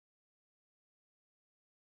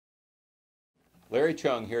Larry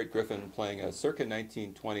Chung here at Gryphon playing a circa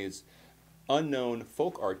 1920s unknown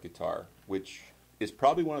folk art guitar, which is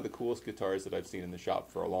probably one of the coolest guitars that I've seen in the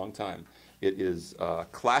shop for a long time. It is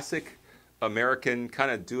classic American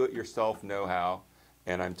kind of do-it-yourself know-how,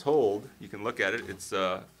 and I'm told, you can look at it, it's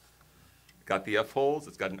got the F-holes,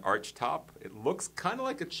 it's got an arch top, it looks kind of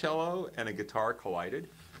like a cello and a guitar collided.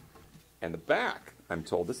 And the back, I'm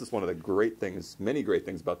told, this is one of the great things, many great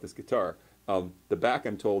things about this guitar. The back,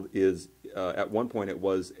 I'm told, is, at one point it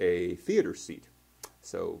was a theater seat.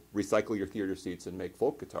 So recycle your theater seats and make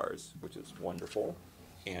folk guitars, which is wonderful.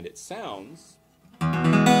 And it sounds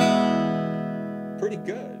pretty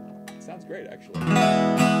good. It sounds great, actually.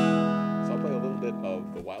 So I'll play a little bit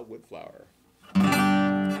of the Wildwood Flower.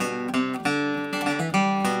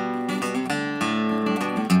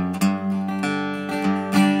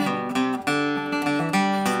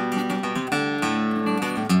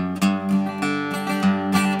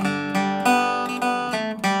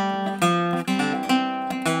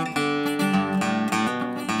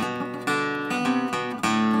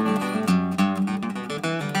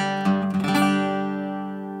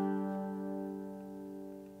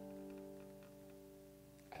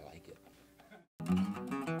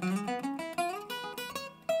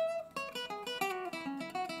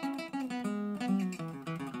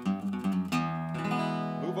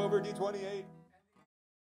 Move over, D28.